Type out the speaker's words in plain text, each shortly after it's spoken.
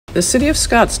The City of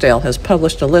Scottsdale has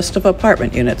published a list of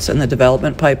apartment units in the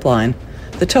development pipeline.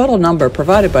 The total number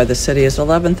provided by the city is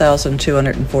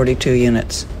 11,242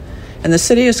 units, and the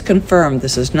city has confirmed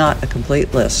this is not a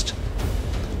complete list.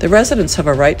 The residents have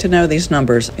a right to know these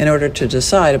numbers in order to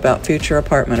decide about future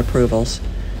apartment approvals.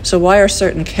 So why are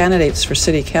certain candidates for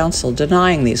city council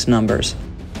denying these numbers?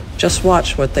 Just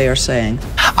watch what they are saying.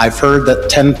 I've heard that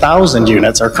 10,000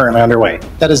 units are currently underway.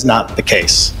 That is not the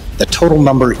case. The total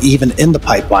number even in the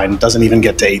pipeline doesn't even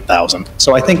get to 8,000.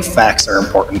 So I think facts are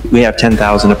important. We have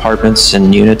 10,000 apartments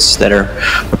and units that are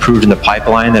approved in the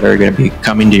pipeline that are going to be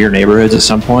coming to your neighborhoods at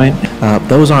some point.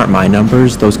 Those aren't my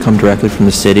numbers. Those come directly from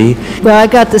the city. Well, I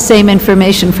got the same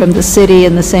information from the city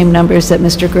and the same numbers that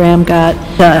Mr. Graham got.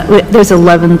 There's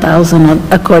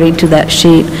 11,000 according to that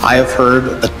sheet. I have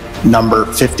heard the number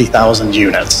 50,000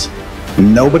 units.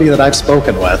 Nobody that I've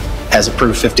spoken with has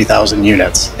approved 50,000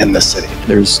 units in this city.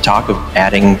 There's talk of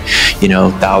adding,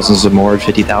 thousands of more,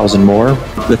 50,000 more.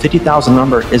 The 50,000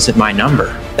 number isn't my number.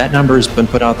 That number has been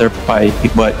put out there by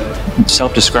what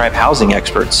self-described housing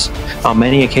experts on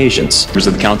many occasions. Members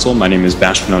of the council, my name is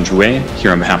Bashman Anjouet,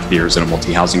 here on behalf of the Arizona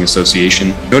Multi-Housing Association.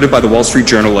 Noted by the Wall Street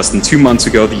Journal less than 2 months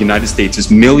ago, the United States is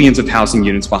millions of housing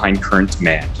units behind current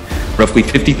demand. Roughly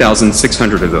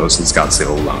 50,600 of those in Scottsdale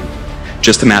alone,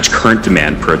 just to match current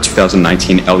demand per a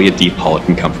 2019 Elliott D. Pollock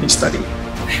and Company study.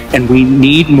 And we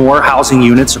need more housing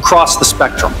units across the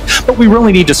spectrum. But we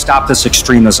really need to stop this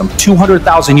extremism.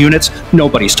 200,000 units,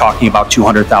 nobody's talking about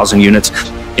 200,000 units.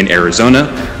 In Arizona,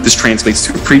 this translates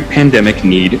to a pre-pandemic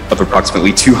need of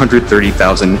approximately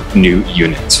 230,000 new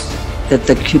units. That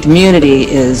the community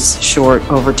is short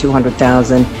over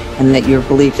 200,000, and that your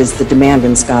belief is the demand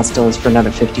in Scottsdale is for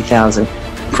another 50,000.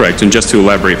 Correct, and just to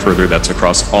elaborate further, that's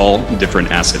across all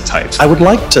different asset types. I would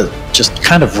like to just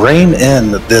kind of rein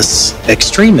in this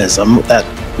extremism that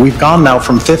we've gone now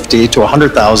from 50 to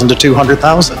 100,000 to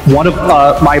 200,000. One of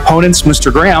my opponents,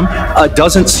 Mr. Graham,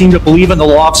 doesn't seem to believe in the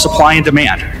law of supply and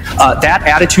demand. That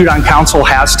attitude on council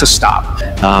has to stop.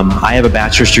 I have a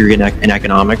bachelor's degree in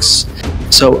economics,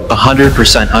 so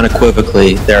 100%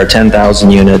 unequivocally, there are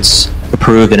 10,000 units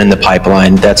approved and in the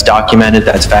pipeline. That's documented,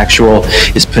 that's factual,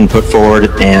 it's been put forward,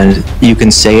 and you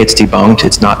can say it's debunked.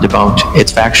 It's not debunked,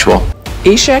 it's factual.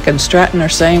 Eshek and Stratton are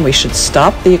saying we should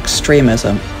stop the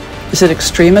extremism. Is it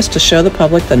extremist to show the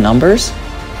public the numbers?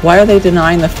 Why are they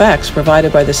denying the facts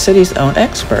provided by the city's own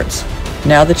experts?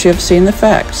 Now that you have seen the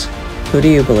facts, who do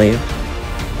you believe?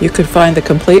 You could find the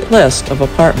complete list of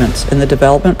apartments in the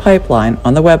development pipeline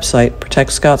on the website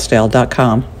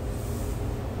protectscottsdale.com.